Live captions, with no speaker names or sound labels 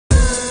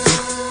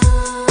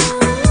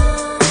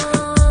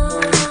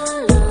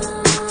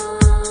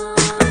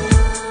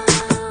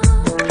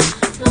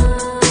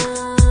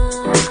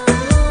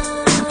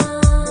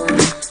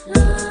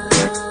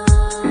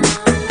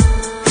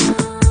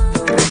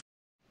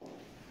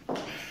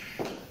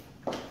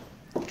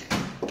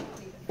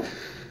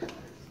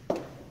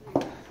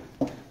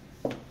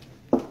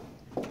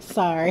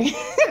Sorry.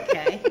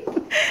 Okay.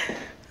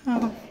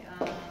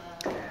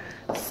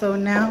 So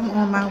now I'm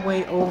on my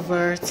way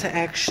over to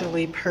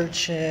actually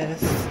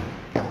purchase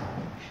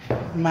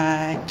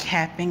my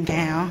cap and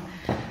gown.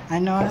 I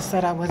know I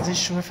said I wasn't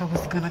sure if I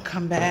was gonna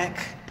come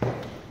back,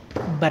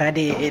 but I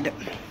did.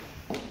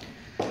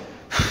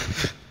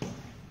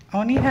 I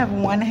only have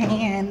one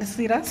hand.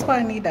 See, that's why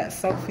I need that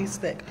selfie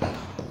stick,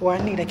 or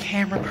I need a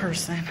camera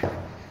person.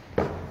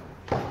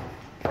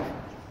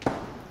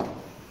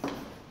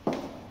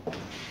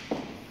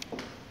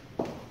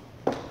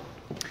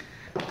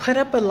 Put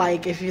up a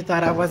like if you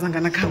thought I wasn't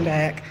gonna come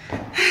back.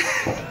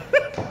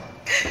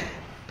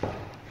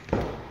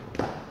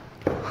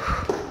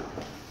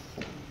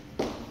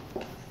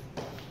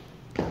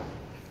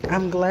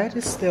 I'm glad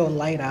it's still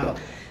light out.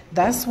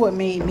 That's what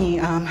made me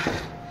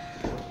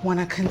want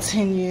to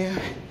continue,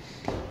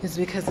 is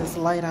because it's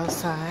light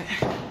outside.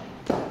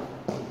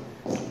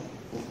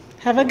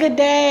 Have a good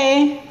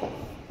day.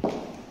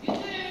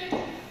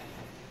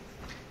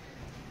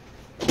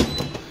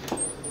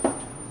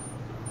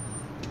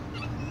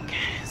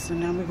 So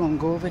now we're gonna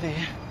go over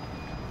there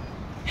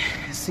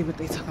and see what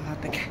they talking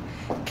about, the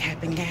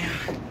cap and gown.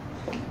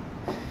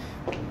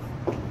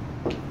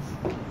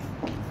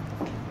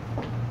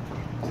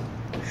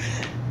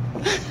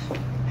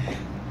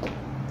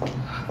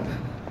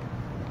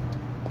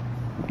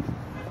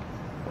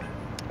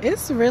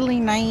 It's really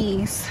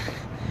nice.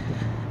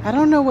 I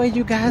don't know where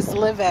you guys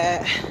live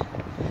at.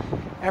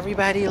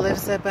 Everybody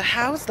lives at, but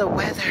how's the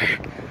weather?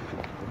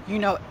 You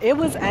know, it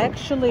was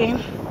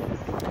actually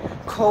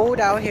cold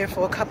out here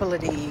for a couple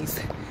of days,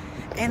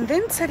 and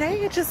then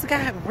today it just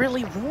got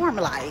really warm.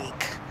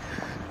 Like,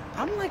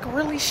 I'm like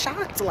really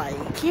shocked,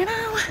 like, you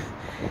know,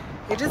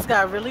 it just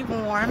got really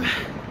warm,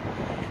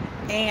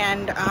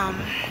 and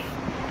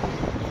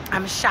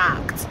I'm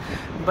shocked,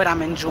 but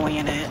I'm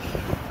enjoying it.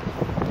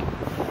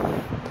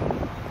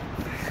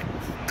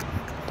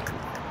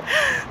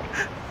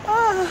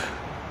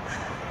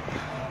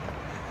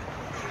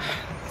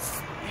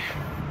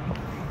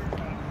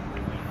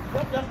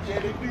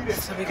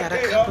 So we got a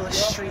couple of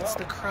streets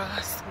to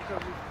cross.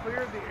 Because we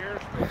cleared the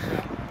airspace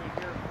out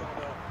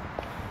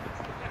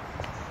from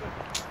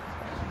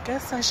here.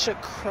 Guess I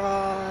should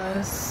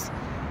cross.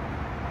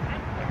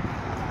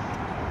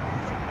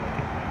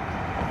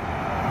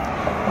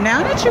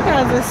 Now that you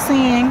guys are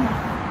seeing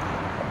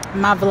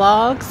my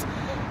vlogs,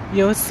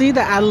 you'll see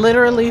that I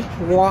literally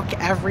walk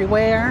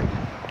everywhere.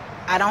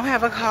 I don't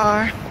have a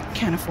car,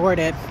 can't afford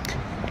it,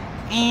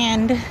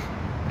 and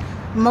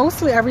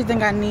mostly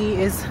everything I need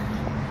is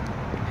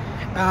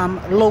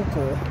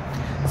local,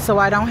 so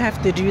I don't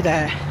have to do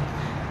that.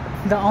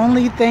 The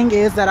only thing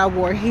is that I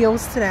wore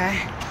heels today,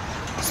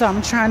 so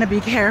I'm trying to be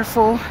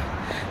careful.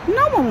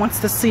 No one wants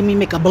to see me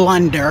make a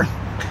blunder,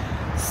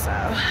 so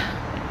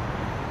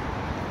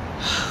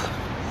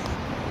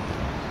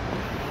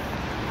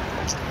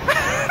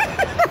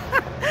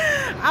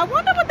I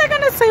wonder what they're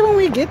gonna say when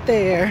we get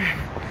there.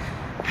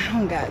 I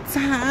don't got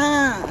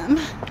time.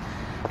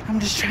 I'm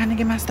just trying to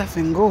get my stuff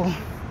and go.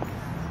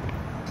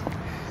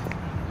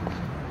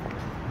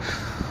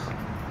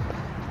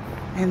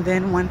 And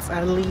then once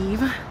I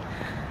leave,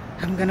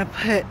 I'm gonna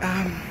put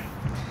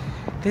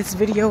this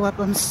video up.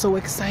 I'm so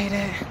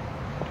excited.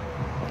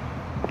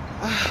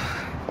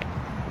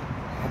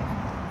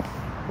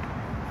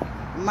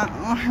 My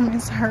arm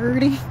is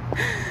hurting.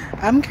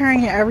 I'm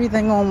carrying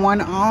everything on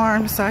one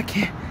arm so I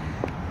can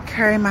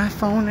carry my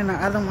phone in the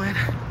other one.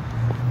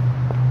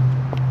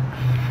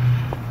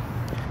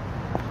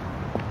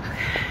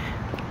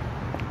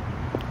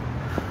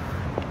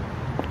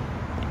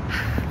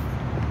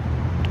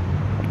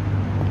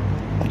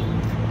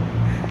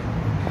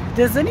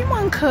 Does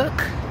anyone cook?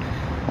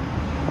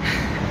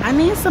 I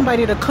need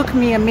somebody to cook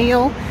me a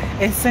meal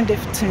and send it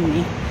to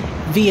me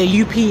via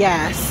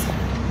UPS.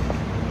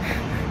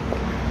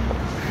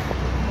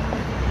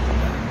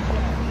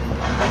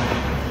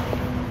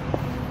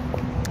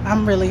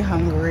 I'm really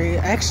hungry.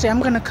 Actually, I'm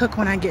gonna cook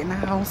when I get in the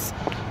house.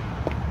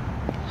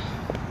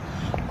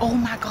 Oh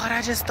my God,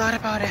 I just thought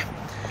about it.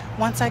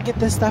 Once I get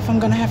this stuff, I'm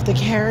gonna have to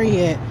carry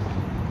it.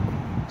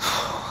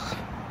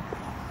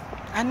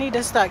 I need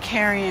to start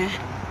carrying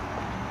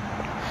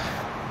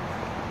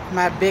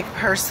my big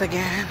purse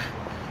again,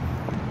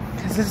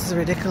 because this is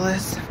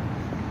ridiculous.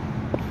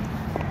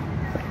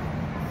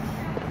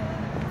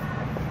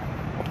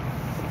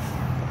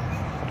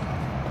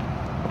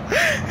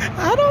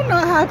 I don't know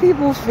how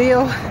people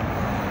feel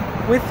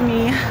with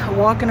me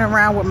walking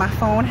around with my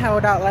phone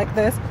held out like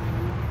this,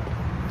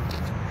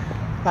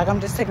 like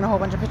I'm just taking a whole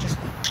bunch of pictures.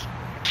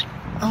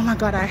 Oh my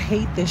God, I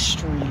hate this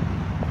street.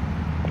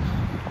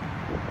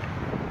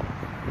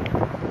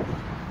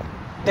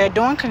 They're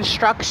doing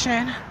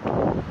construction.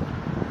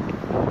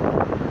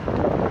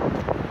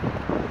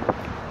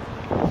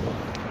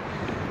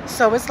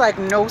 So it's like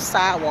no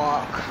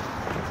sidewalk.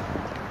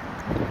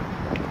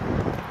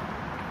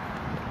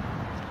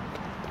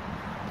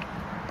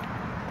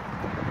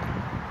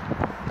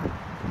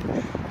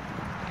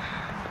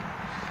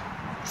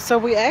 So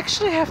we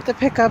actually have to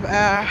pick up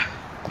our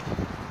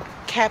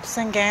caps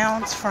and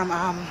gowns from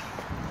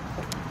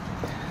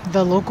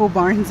the local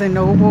Barnes and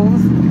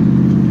Nobles.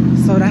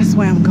 So that's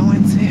where I'm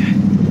going to.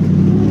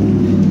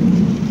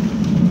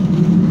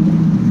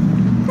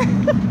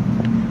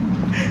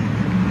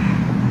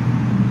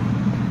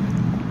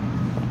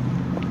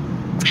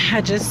 I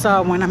just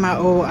saw one of my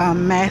old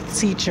math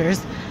teachers.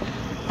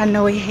 I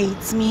know he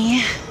hates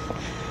me.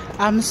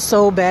 I'm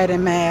so bad at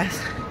math.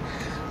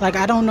 Like,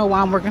 I don't know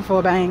why I'm working for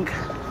a bank.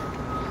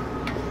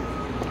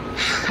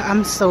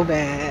 I'm so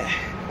bad.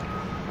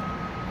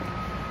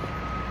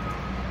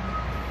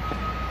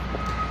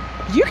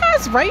 You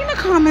guys write in the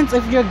comments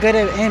if you're good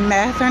at in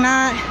math or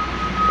not,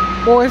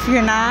 or if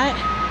you're not.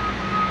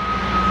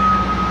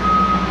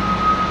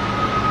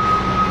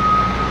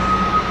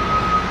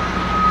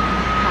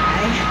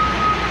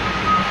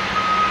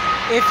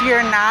 If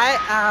you're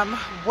not,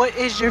 what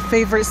is your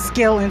favorite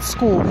skill in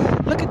school?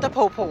 Look at the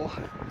po-po.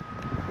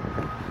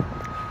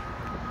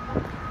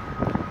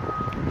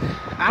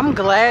 I'm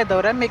glad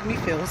though, that make me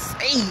feel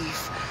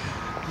safe.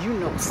 You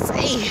know,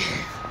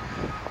 safe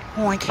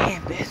on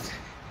campus.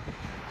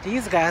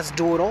 These guys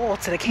do it all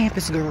to the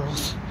campus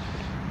girls.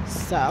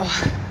 So,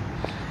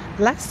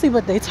 let's see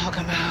what they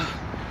talking about.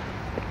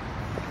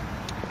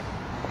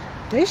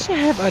 They should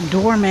have a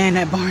doorman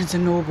at Barnes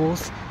and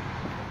Nobles.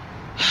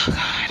 Oh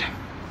God.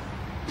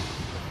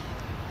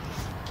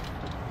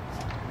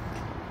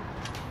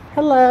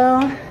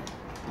 Hello.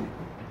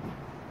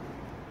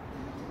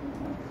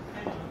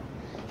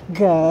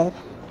 Good.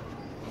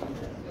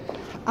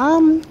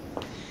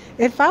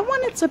 If I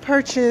wanted to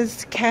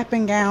purchase cap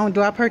and gown,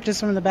 do I purchase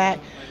from the back?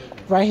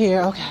 Right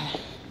here, okay.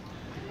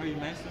 Are you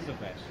masters or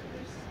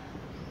bachelors?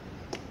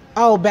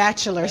 Oh,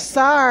 bachelor.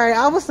 Sorry,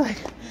 I was like,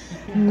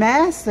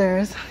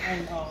 masters.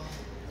 And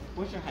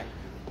what's your height?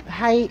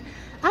 Height,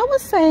 I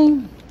was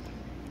saying,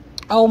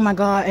 oh my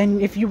God,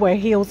 and if you wear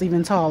heels,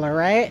 even taller,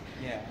 right?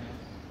 Yeah.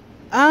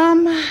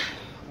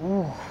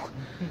 Ooh.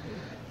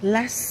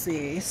 Let's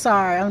see.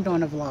 Sorry, I'm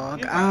doing a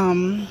vlog.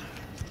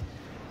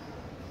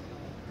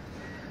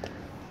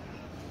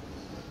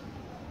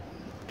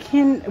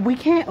 We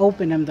can't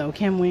open them though,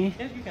 can we?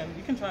 Yes, you can.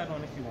 You can try it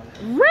on if you want.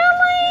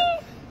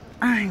 Really?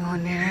 I ain't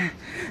on there.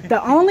 The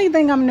only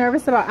thing I'm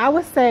nervous about, I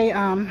would say,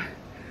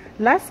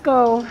 let's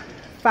go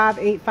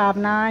 5'8",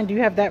 5'9". Do you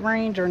have that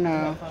range or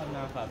no?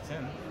 5'9",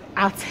 5'10".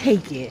 I'll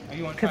take it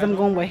because I'm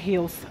going with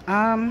heels.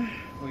 Or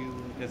you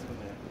just with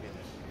that?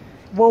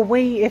 Well,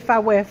 wait, if I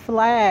wear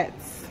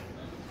flats,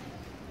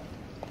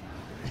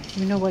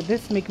 you know what?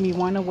 This make me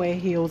want to wear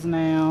heels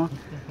now.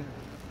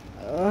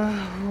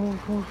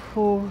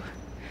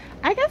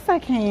 I guess I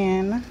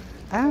can.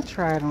 I'll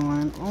try it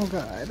on. Oh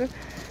God, I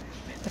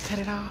have to cut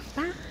it off.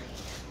 Bye.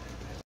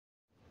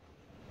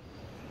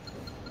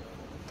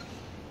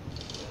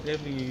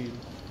 It'll be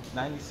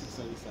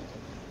 $96.37.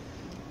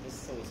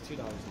 So it's $2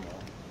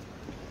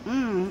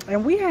 more.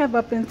 And we have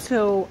up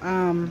until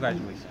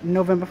Graduation.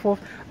 November 4th.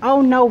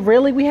 Oh no,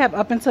 really? We have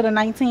up until the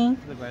 19th?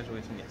 The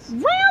graduation, yes.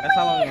 Really? That's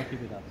how long we're gonna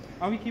keep it up.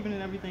 Are we keeping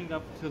everything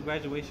up to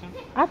graduation?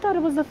 I thought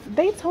it was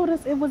they told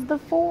us it was the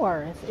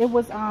 4th. It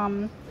was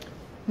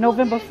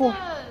November 4th.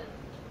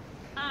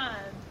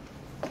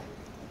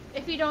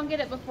 If you don't get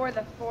it before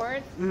the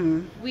 4th,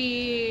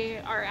 we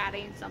are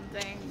adding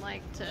something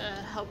like to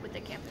help with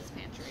the campus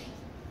pantry.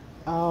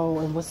 Oh,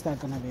 and what's that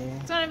gonna be?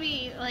 It's gonna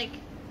be like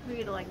for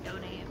you to like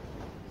donate,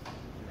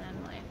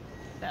 and like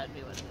that would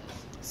be what it is.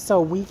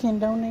 So we can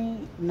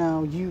donate?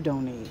 No, you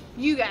donate.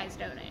 You guys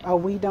donate. Oh,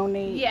 we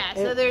donate? Yeah.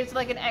 So there's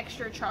like an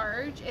extra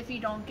charge if you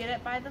don't get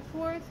it by the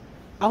 4th.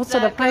 Oh, so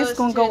the price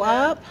gonna go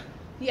up?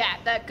 Yeah,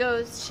 that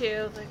goes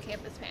to the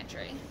campus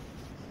pantry.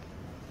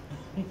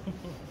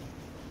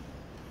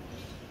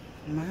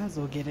 Might as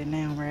well get it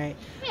now, right?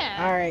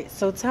 Yeah. All right.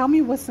 So tell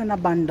me what's in a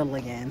bundle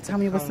again. Tell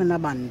me what's in a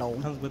bundle.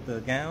 Comes with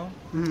the gown,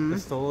 the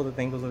stole, the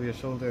thing goes over your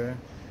shoulder,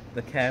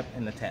 the cap,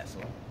 and the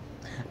tassel.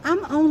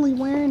 I'm only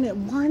wearing it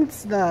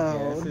once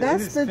though. Yeah,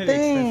 that's the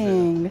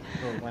thing.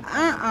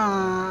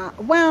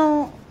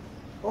 Well,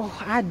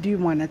 I do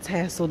want a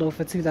tassel though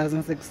for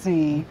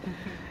 2016.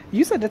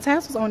 You said the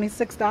tassel's only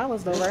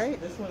 $6 though, right?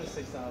 This one is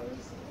 $6,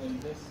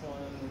 and this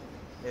one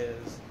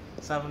is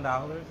 $7,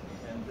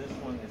 and this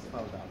one is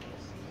 $12.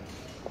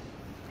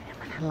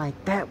 I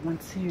like that one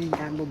too. You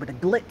got a little bit of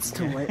glitz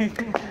to it.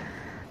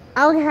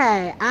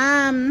 Okay.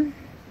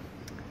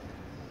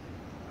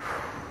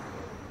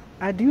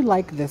 I do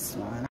like this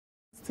one.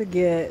 To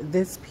get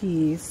this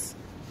piece,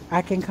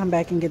 I can come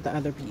back and get the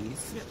other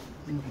piece.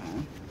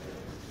 Okay.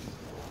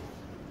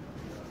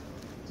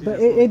 But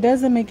it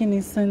doesn't make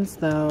any sense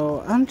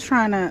though. I'm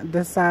trying to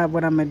decide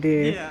what I'm gonna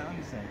do. Yeah, I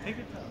understand. Take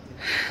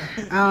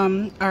your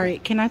time. All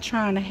right. Can I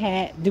try on a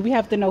hat? Do we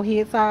have to know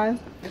head size?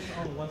 This is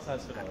only one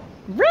size fit all.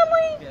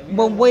 Really? Yeah,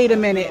 well, wait a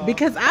minute,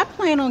 because I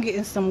plan on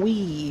getting some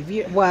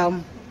weave.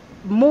 Well,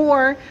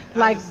 more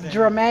like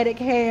dramatic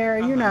hair,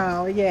 you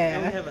know. Yeah.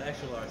 And we have an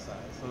extra large size,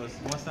 so it's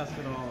one size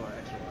fit all or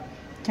extra large.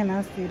 Can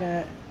I see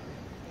that?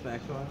 The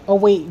extra large? Oh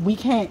wait, we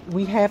can't.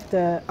 We have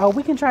to. Oh,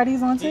 we can try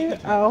these on too. Yeah, you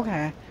can try. Oh,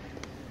 okay.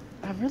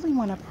 I really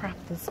want to prop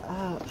this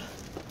up.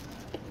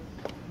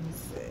 Let me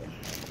see.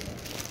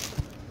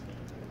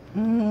 I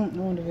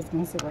wonder if it's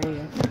gonna sit right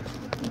here.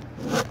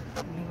 No,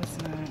 it's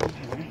not.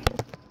 Okay.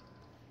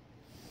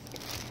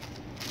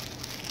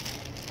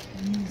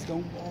 Please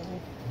don't fall.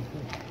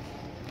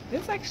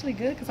 It's actually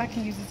good because I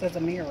can use this as a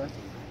mirror.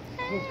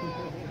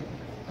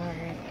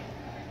 Alright.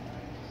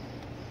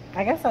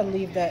 I guess I'll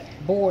leave that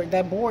board.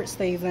 That board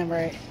stays in,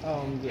 right?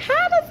 Yeah.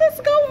 How does this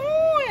go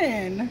on?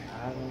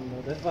 I don't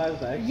know. That's why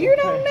it's actually. You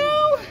don't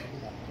know?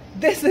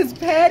 This is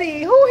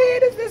petty. Who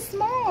head is this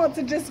small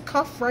to just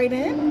cuff right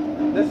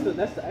in? That's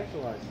the extra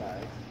large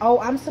size. Oh,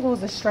 I'm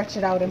supposed to stretch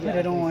it out and put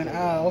it on. So.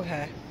 Oh,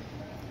 okay.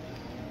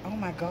 Oh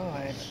my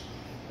God.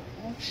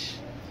 Oh,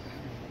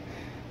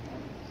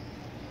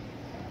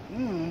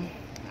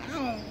 I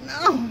don't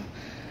know.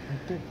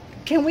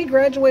 Can we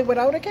graduate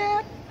without a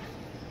cap?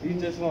 You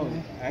just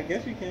won't. I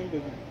guess you can,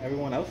 but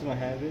everyone else is gonna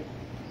have it.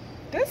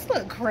 This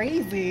look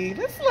crazy. It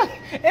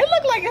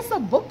look like it's a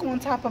book on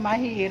top of my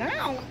head. I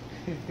don't.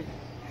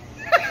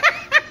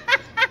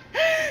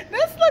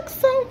 This looks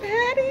so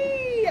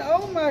petty.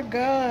 Oh my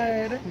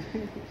God.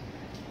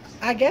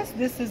 I guess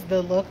this is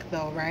the look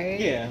though, right?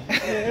 Yeah.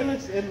 It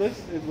looks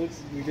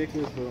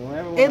ridiculous, but when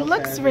everyone It else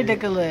looks has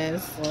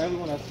ridiculous. When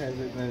everyone else has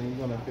it, then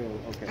you're gonna feel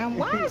okay. And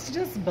why is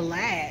just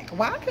black?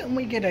 Why couldn't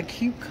we get a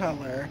cute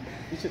color?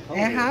 You should color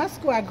In it. high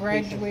school, I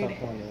Paste some graduated.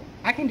 stuff on it.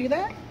 I can do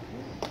that?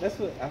 That's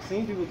what I've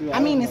seen people do. I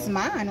mean, it's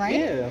mine, right?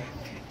 Yeah.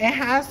 In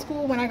high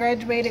school, when I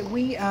graduated,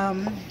 we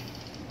have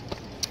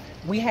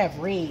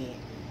red.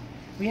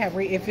 We have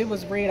red. If it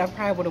was red, I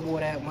probably would have wore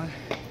that one.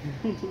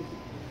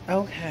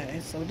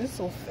 Okay, so this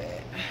will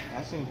fit.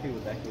 I've seen people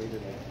decorate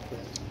it.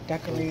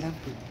 Decorate them.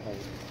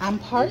 I'm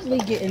partly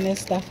getting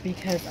this stuff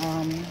because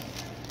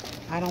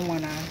I don't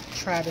want to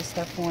try this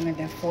stuff on and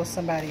then force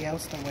somebody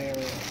else to wear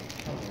it.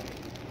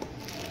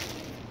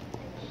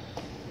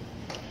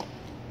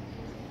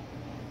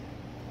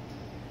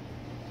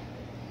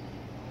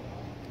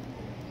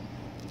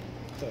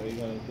 So are you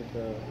gonna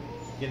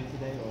get it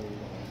today, or are you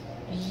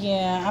gonna?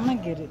 Yeah, I'm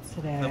gonna get it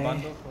today. The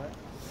bundle, correct?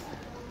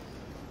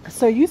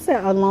 So you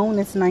said alone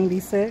it's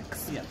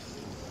 96? Yes.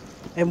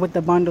 And with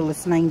the bundle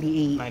it's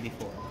 98.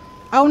 94.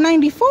 Oh,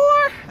 94?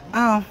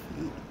 Oh,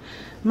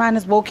 mine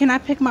is well. Can I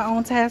pick my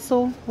own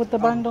tassel with the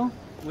bundle?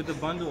 With the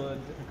bundle, it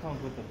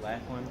comes with the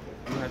black one.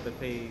 You have to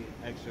pay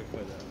extra for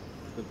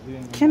the blue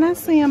one. Can I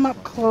see them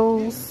up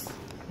close?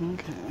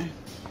 Okay.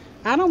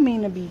 I don't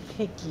mean to be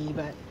picky,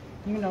 but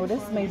you know,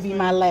 this may be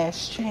my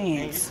last And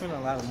you chance. spend a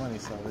lot of money,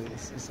 so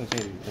it's okay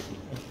to be picky.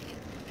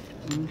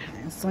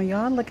 Okay, so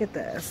y'all look at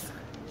this.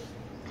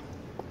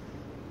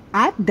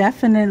 I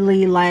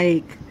definitely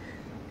like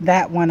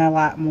that one a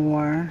lot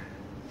more.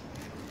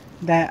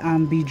 That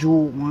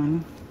bejeweled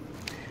one.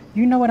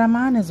 You know what, I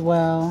might as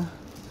well.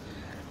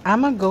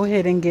 I'm gonna go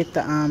ahead and get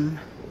the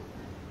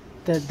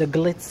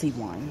glitzy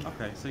one.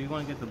 Okay, so you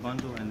want to get the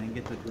bundle and then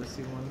get the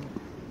glitzy one?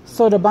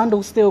 So the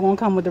bundle's still gonna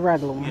come with the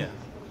regular one? Yeah.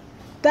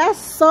 That's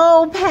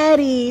so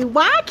petty.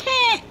 Why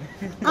can't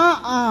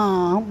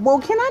well,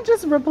 can I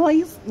just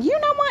replace? You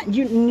know what?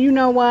 You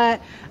know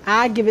what?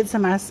 I give it to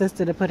my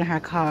sister to put in her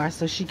car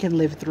so she can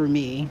live through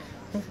me.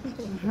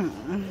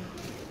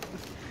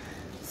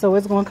 So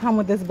it's gonna come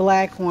with this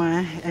black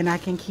one, and I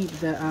can keep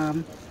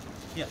the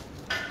Yeah.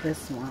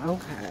 this one.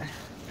 Okay.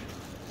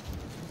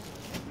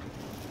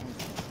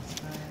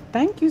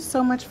 Thank you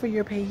so much for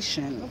your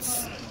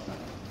patience.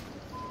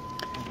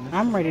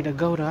 I'm ready to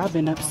go though. I've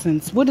been up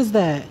since. What is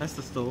that? That's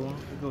the store.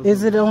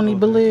 Is it only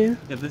blue?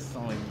 Yeah, this is the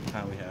only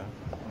kind we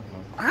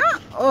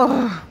have.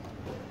 Oh.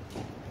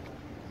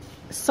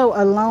 So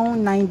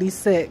alone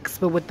 96,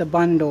 but with the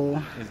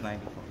bundle. It's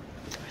 94.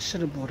 I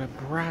should have bought a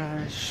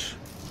brush.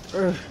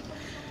 Ugh.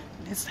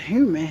 It's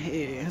human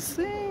hair.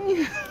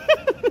 See?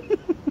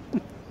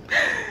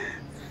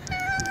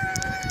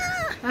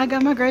 I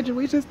got my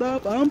graduation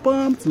stuff. I'm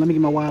pumped. Let me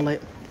get my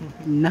wallet.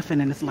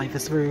 Nothing in this life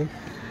is free.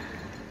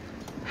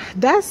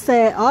 That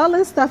said, all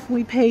this stuff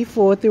we pay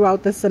for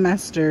throughout the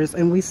semesters,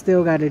 and we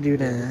still got to do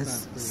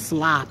this.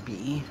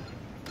 Sloppy.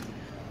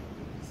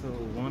 So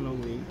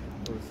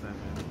 108.07.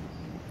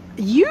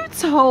 You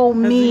told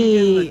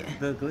me.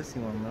 The glitzy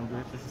one,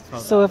 remember? This is $12.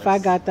 So if I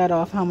got that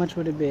off, how much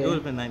would it be? It would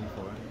have been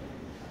 94.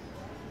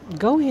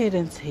 Go ahead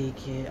and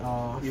take it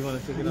off. You want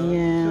to take it off?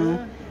 Yeah.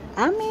 Sure.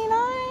 I mean,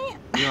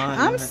 You don't have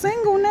I'm no-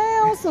 single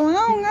now, so I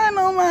don't got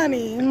no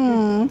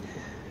money.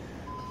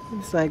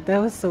 It's like, that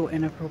was so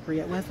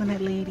inappropriate, wasn't it,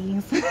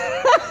 ladies?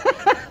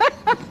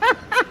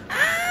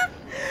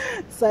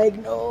 It's like,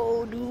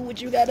 no, do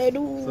what you gotta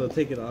do. So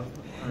take it off.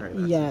 All right.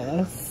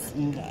 Yes.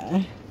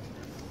 Okay.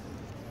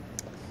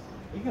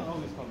 You can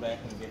always come back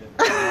and get it.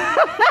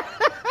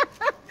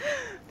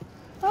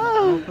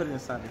 Oh. I'll put it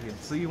inside of here.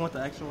 So you want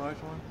the extra large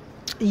one?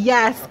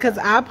 Yes, because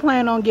I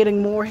plan on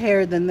getting more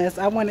hair than this.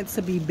 I want it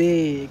to be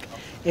big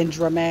and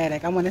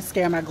dramatic. I want to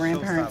scare my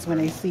grandparents when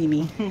they see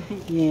me.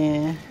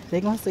 Yeah.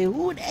 They're going to say,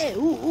 ooh, that,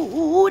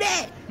 ooh,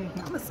 that. I'm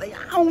going to say,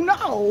 I don't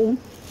know.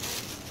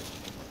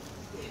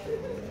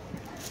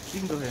 You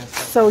can go ahead and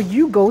start. So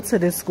you go to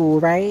this school,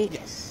 right?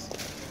 Yes.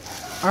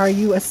 Are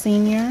you a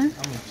senior? I'm a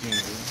junior.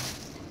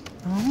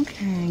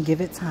 Okay, give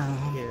it time.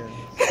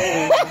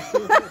 Yeah.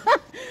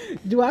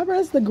 Do I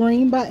press the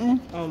green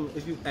button?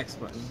 If you X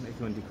button, if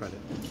you want to do credit.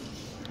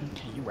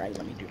 Okay, you're right.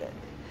 Let me do that.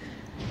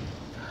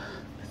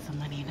 Put some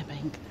money in the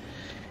bank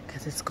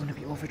because it's going to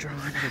be overdrawn.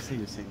 Just see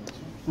your signature.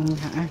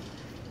 Okay.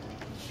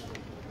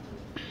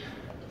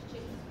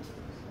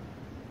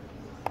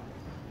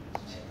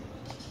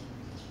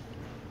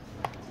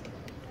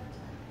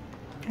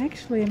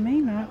 Actually, it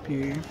may not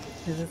be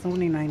because it's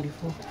only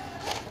 94.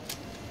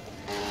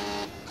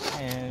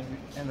 And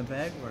in the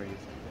bag, where are you?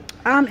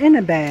 I'm in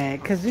a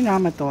bag because you know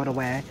I'm gonna throw it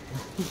away.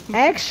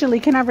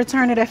 Actually, can I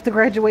return it after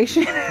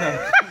graduation?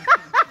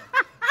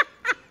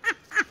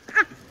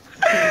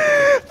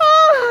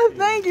 Oh,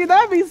 thank you.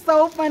 That'd be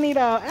so funny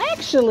though.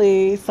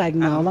 Actually, it's like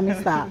no, let me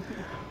stop.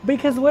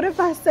 Because what if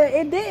I said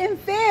it didn't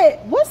fit?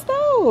 What's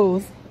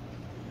those?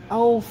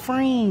 Oh,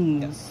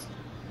 frames. Yes.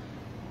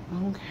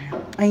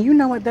 Okay. And you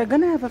know what? They're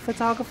gonna have a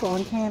photographer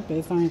on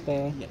campus, aren't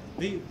they? Yeah,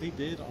 they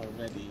did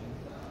already.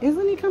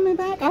 Isn't he coming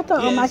back? I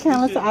thought on my Yes,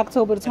 calendar should.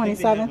 October the I think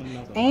they have 27th.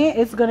 another one. And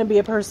it's going to be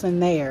a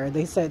person there.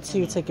 They said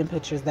two taking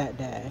pictures that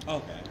day.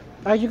 Okay.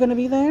 Are you going to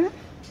be there?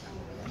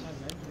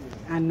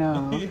 I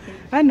know.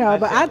 I know,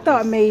 but I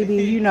thought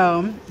maybe, you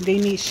know, they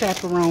need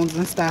chaperones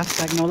and stuff.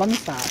 Like, no, let me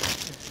stop.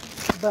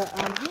 But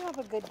you have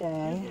a good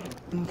day.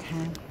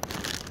 Okay.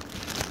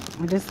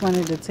 I just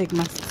wanted to take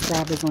my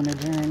subscribers on a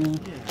journey.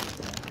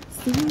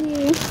 See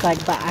you.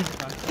 Like, bye.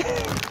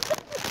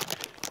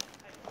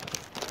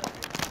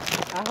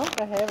 I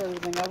hope I have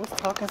everything. I was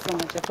talking so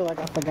much, I feel like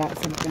I forgot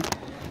something.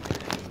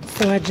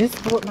 So I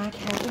just brought my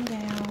cabin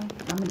down.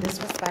 I'm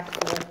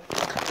disrespectful.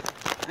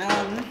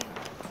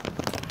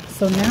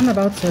 So now I'm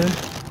about to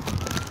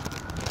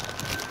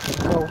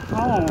go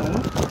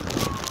home.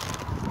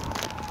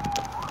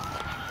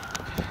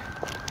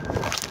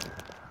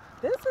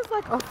 This is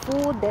like a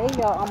full day,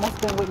 y'all almost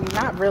been with me.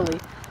 Not really,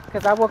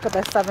 because I woke up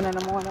at 7 in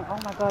the morning. Oh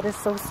my God,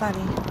 it's so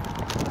sunny.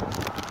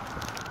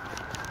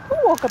 Who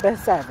woke up at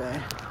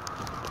 7?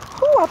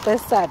 Who up at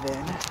 7?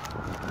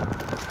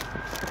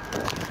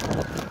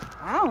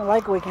 I don't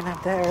like waking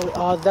up that early.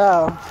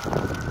 Although,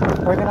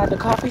 working at the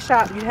coffee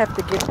shop, you have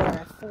to get there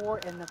at 4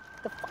 in the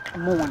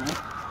fucking morning.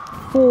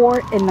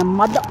 4 in the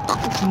mother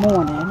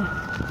morning.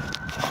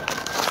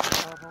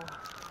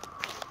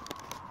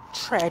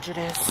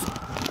 Tragedies.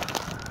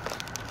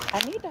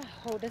 I need to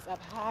hold this up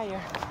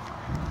higher.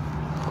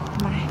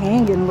 My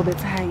hand getting a little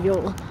bit tired,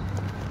 y'all.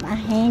 My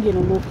hand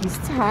getting a little piece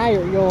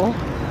tired, y'all.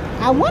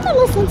 I want to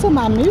listen to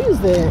my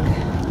music.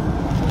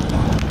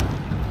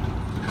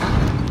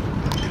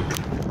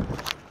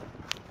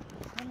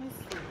 Let me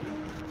see.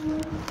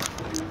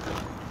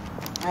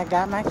 I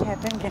got my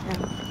cap and gown.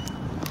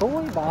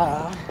 Boy,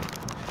 bye.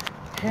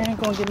 You ain't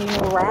gonna give me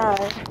no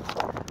ride.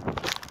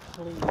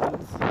 Please.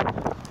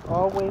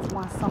 Always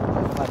want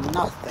something for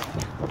nothing.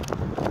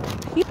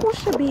 People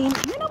should be,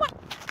 you know what?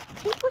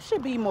 People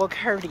should be more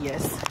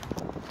courteous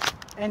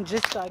and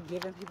just start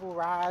giving people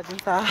rides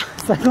and stuff.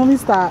 So let me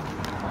stop.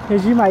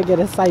 Because you might get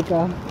a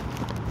psycho.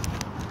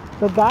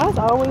 But guys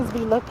always be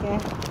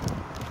looking.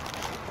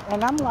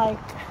 And I'm like,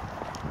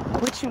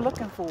 what you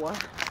looking for?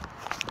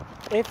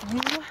 If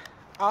you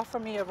offer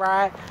me a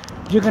ride,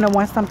 you're going to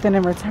want something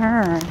in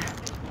return.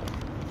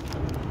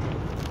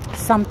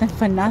 Something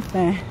for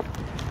nothing.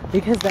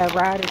 Because that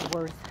ride is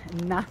worth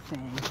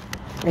nothing.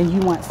 And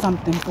you want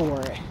something for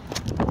it.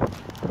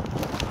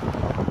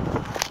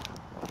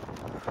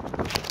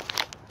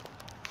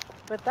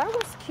 But that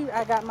was cute.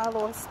 I got my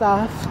little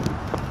stuff.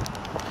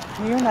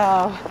 You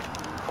know,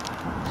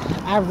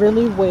 I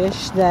really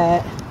wish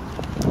that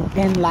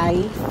in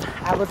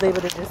life I was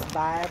able to just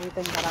buy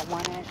everything that I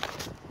wanted,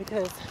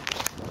 because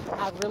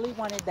I really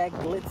wanted that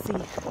glitzy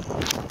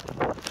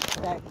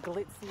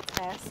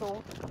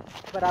tassel,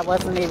 but I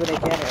wasn't able to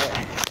get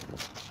it.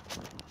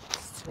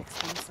 It's too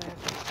expensive.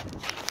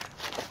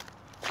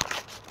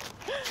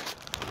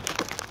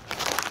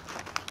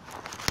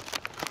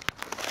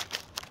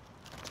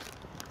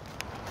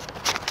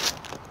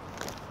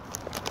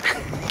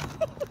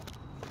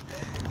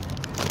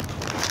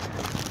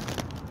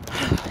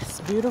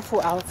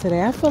 Beautiful out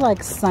today. I feel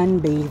like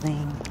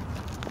sunbathing,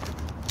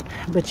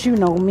 but you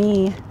know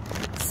me,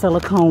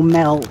 silicone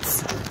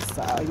melts,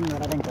 so you know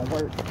that ain't gonna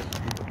work.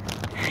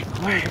 Ain't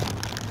gonna work.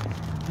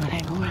 That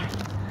ain't gonna work.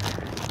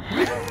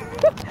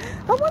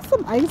 I want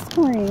some ice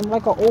cream,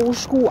 like an old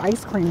school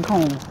ice cream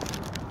cone.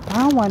 I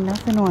don't want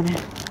nothing on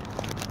it.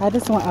 I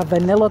just want a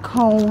vanilla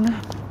cone,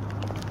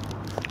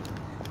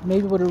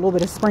 maybe with a little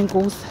bit of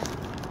sprinkles.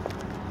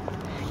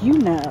 You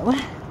know.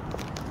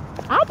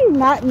 I do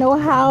not know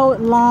how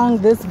long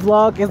this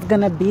vlog is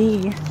gonna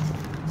be.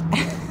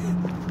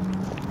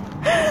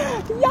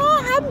 Y'all,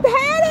 I'm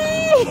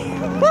petty.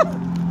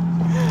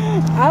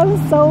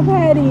 I'm so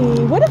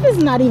petty. What if it's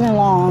not even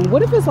long?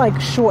 What if it's like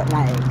short,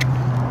 like?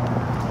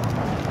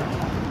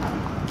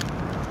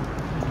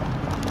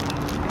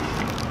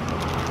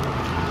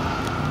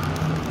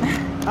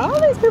 All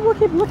these people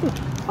keep looking.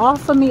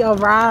 Offer me a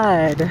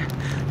ride.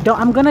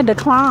 I'm gonna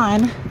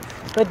decline,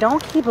 but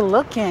don't keep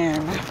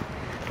looking.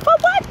 For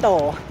what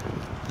though?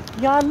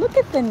 Y'all, look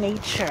at the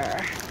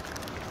nature.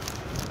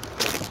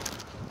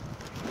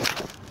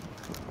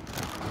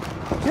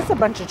 Just a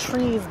bunch of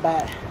trees,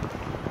 but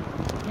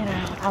you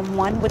know, I'm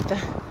one with the,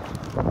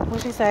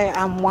 what she say?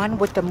 I'm one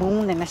with the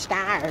moon and the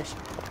stars.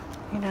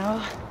 You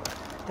know,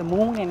 the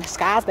moon and the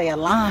skies, they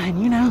align,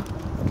 you know.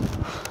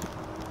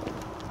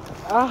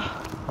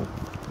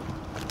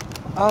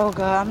 Oh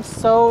God, I'm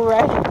so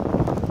ready.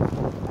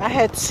 I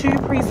had 2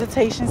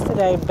 presentations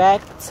today,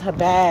 back to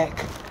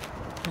back.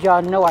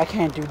 Y'all know I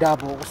can't do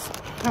doubles.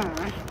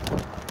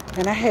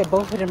 And I had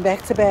both of them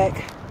back to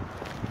back.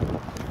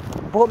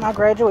 Bought my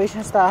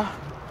graduation stuff.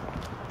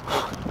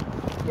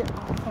 Get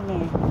off of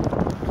me.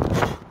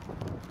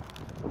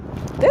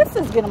 This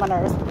is getting on my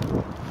nerves.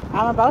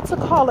 I'm about to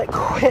call it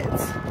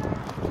quits.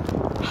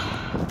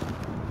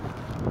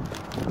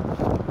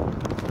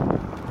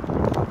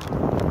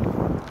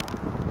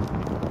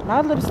 My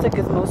lipstick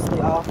is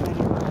mostly off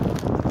anyway.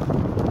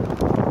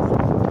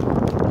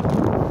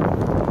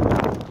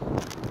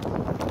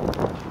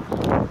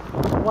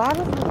 Why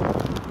does it...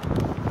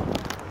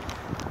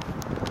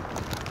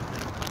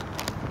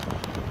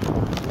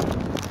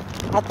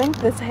 I think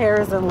this hair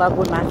is in love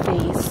with my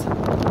face.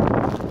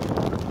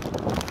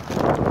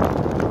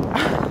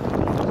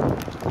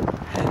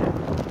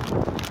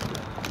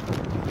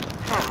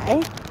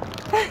 Hi.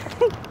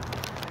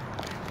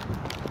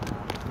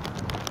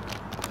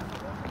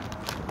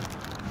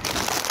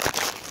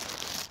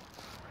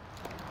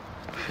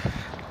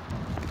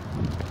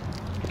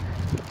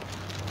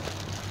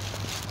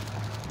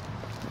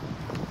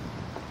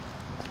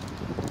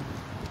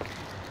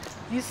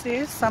 You see,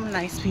 there's some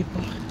nice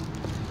people.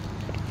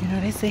 You know,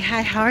 they say,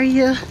 hi, how are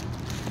you?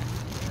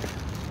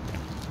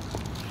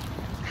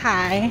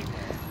 Hi.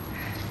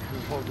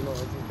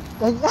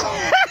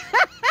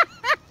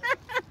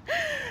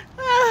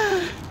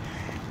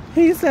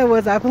 He said,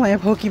 was I playing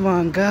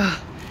Pokemon Go?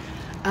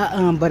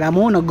 But I'm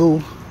on a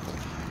go.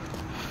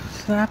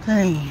 Stop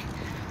playing.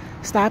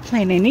 Stop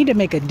playing. They need to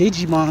make a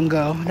Digimon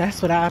Go.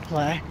 That's what I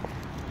play.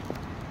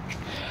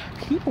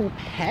 People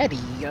petty.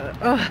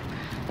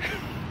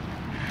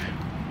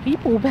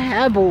 People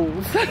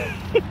pebbles.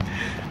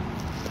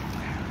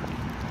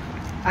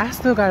 I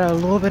still got a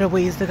little bit of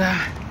ways to go.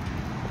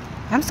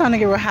 I'm starting to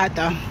get real hot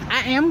though.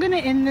 I am gonna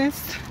end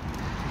this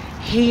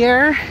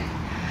here,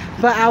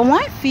 but I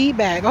want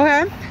feedback,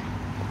 okay?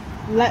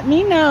 Let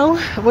me know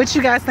what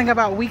you guys think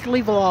about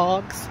weekly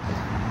vlogs,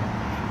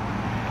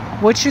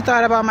 what you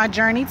thought about my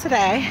journey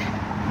today,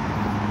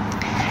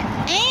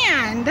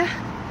 and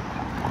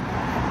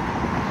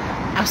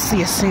I'll see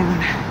you soon.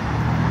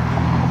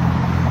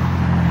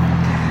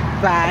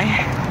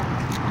 Bye.